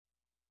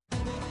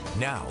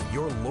Now,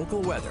 your local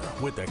weather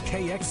with the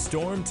KX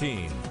Storm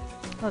Team.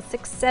 Well, it's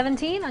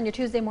 6:17 on your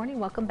Tuesday morning.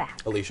 Welcome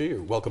back. Alicia,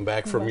 you're welcome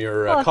back from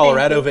your Well,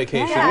 Colorado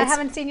vacation. Yeah, I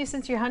haven't seen you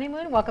since your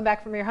honeymoon. Welcome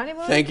back from your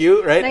honeymoon. Thank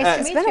you. Right? Nice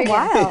to meet you. It's been a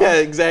while. Yeah,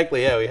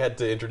 exactly. Yeah, we had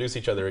to introduce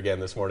each other again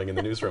this morning in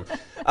the newsroom.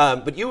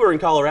 But you were in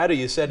Colorado.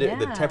 You said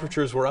the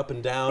temperatures were up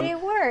and down. They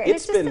were. And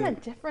it's just been a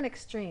different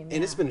extreme.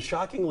 And it's been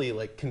shockingly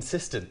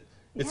consistent.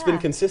 It's been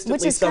consistently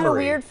Which is kind of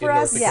weird for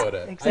us. North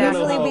Dakota. Exactly. I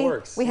don't know how it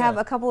works. We have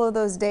a couple of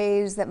those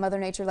days that Mother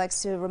Nature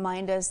likes to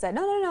remind us that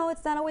no,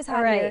 it's not always hot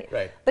here.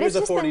 Right. But Here's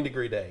it's a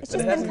 40-degree day. It's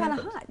just been kind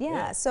of hot,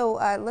 yeah. So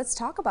let's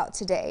talk about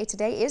today.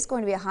 Today is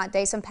going to be a hot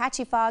day. Some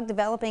patchy fog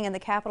developing in the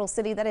capital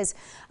city. That is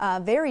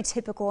very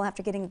typical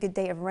after getting a good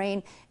day of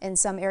rain in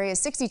some areas.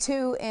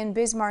 62 in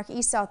Bismarck,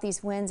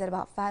 east-southeast winds at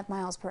about 5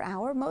 miles per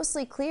hour.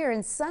 Mostly clear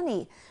and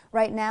sunny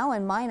right now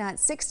in Minot.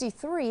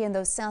 63 and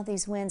those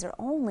southeast winds are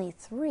only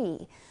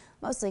 3.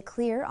 Mostly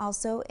clear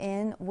also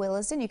in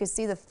Williston. You can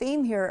see the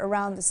theme here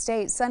around the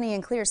state. Sunny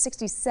and clear,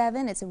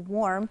 67. It's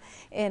warm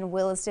in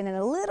Williston and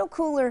a little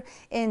cooler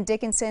in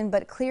Dickinson,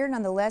 but clear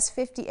nonetheless,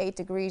 58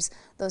 degrees.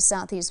 Those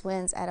southeast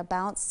winds at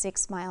about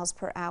 6 miles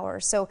per hour.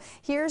 So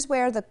here's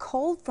where the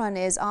cold front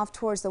is off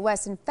towards the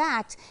west. In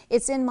fact,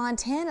 it's in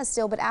Montana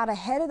still, but out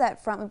ahead of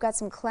that front, we've got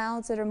some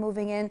clouds that are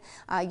moving in.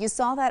 You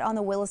saw that on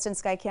the Williston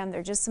Skycam. There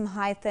are just some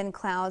high, thin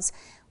clouds.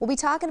 We'll be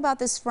talking about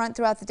this front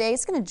throughout the day.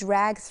 It's going to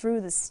drag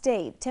through the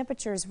state.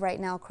 Temperatures right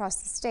now across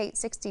the state,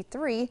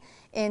 63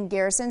 in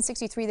Garrison,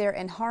 63 there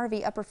in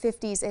Harvey, upper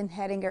 50s in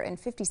Hettinger, and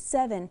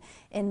 57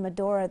 in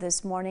Medora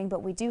this morning.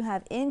 But we do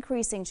have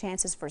increasing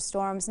chances for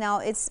storms. Now,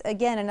 it's,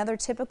 again, another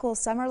typical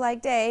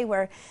summer-like day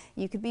where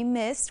you could be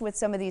missed with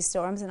some of these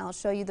storms, and I'll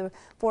show you the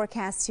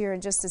forecast here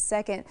in just a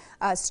second.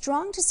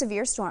 Strong to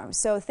severe storms,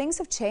 so things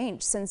have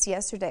changed since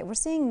yesterday. We're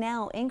seeing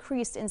now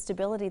increased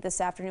instability this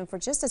afternoon for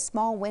just a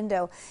small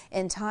window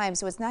in time,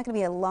 so it's not going to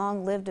be a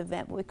long-lived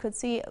event, but we could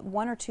see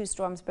 1 or 2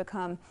 storms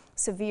become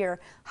severe.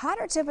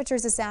 Hotter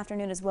temperatures this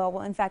afternoon as well.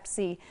 We'll in fact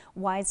see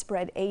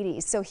widespread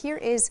 80s. So here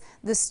is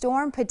the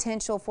storm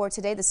potential for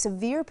today, the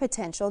severe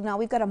potential. Now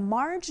we've got a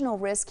marginal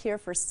risk here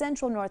for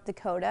central North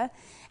Dakota,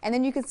 and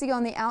then you can see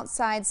on the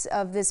outsides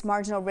of this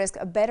marginal risk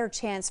a better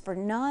chance for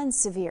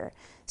non-severe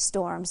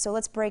storms. So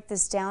let's break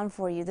this down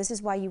for you. This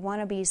is why you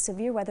want to be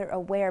severe weather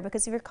aware,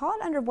 because if you're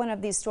caught under one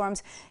of these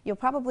storms, you'll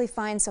probably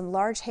find some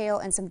large hail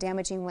and some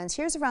damaging winds.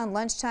 Here's around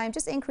lunchtime,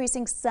 just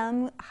increasing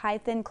some high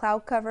thin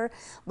cloud cover.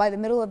 By the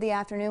middle of the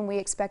afternoon, we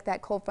expect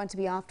that cold front to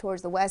be off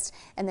towards the west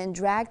and then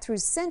drag through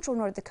central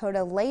North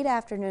Dakota late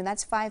afternoon.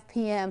 That's 5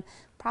 p.m.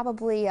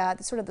 Probably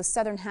sort of the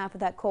southern half of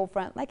that cold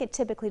front, like it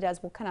typically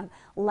does, will kind of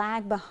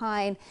lag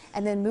behind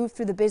and then move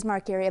through the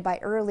Bismarck area by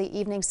early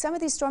evening. Some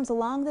of these storms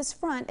along this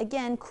front,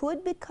 again,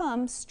 could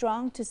become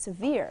strong to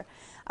severe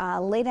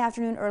late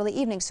afternoon, early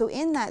evening. So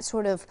in that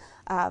sort of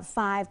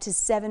 5 to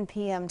 7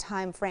 p.m.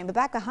 time frame. But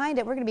back behind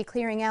it, we're going to be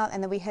clearing out,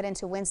 and then we head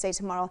into Wednesday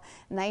tomorrow.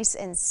 Nice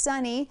and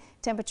sunny.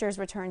 Temperatures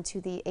return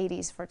to the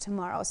 80s for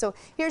tomorrow. So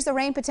here's the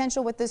rain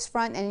potential with this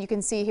front, and you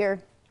can see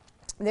here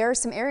there are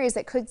some areas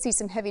that could see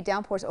some heavy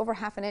downpours, over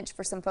 ½ an inch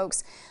for some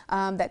folks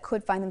that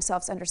could find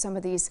themselves under some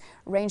of these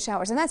rain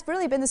showers. And that's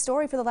really been the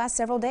story for the last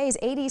several days.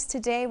 80s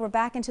today. We're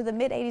back into the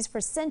mid-80s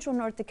for central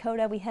North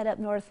Dakota. We head up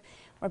north.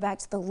 We're back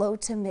to the low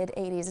to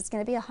mid-80s. It's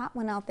going to be a hot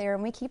one out there,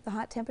 and we keep the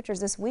hot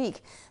temperatures this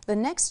week. The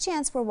next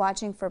chance we're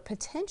watching for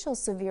potential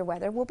severe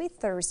weather will be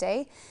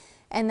Thursday.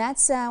 And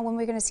that's when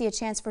we're going to see a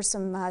chance for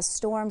some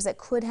storms that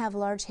could have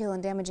large hail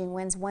and damaging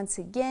winds once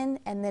again.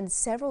 And then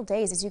several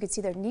days, as you can see,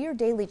 they're near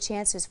daily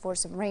chances for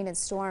some rain and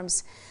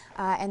storms.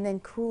 And then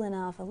cooling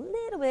off a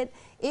little bit,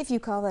 if you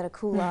call that a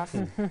cool off,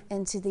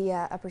 into the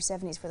upper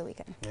 70s for the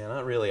weekend. Yeah,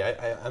 not really.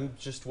 I'm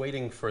just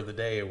waiting for the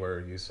day where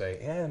you say,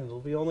 and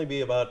it'll only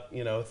be about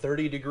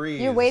 30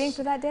 degrees. You're waiting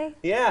for that day?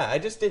 Yeah,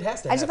 it has to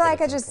happen. I just feel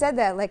like I just said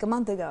that like a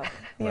month ago.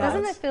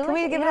 Doesn't it feel like? Can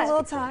we give it a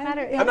little time?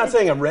 I'm not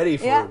saying I'm ready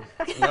for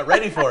I'm not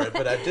ready for it,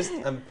 but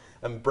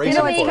I'm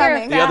bracing for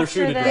the other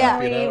shoe to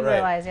drop.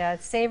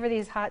 Realize, savor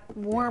these hot,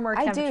 warmer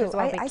temperatures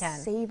while we can. I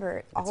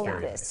savor all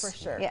of this. For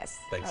sure. Yes.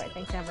 Thanks. All right,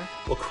 thanks, Amber.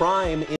 Well, crime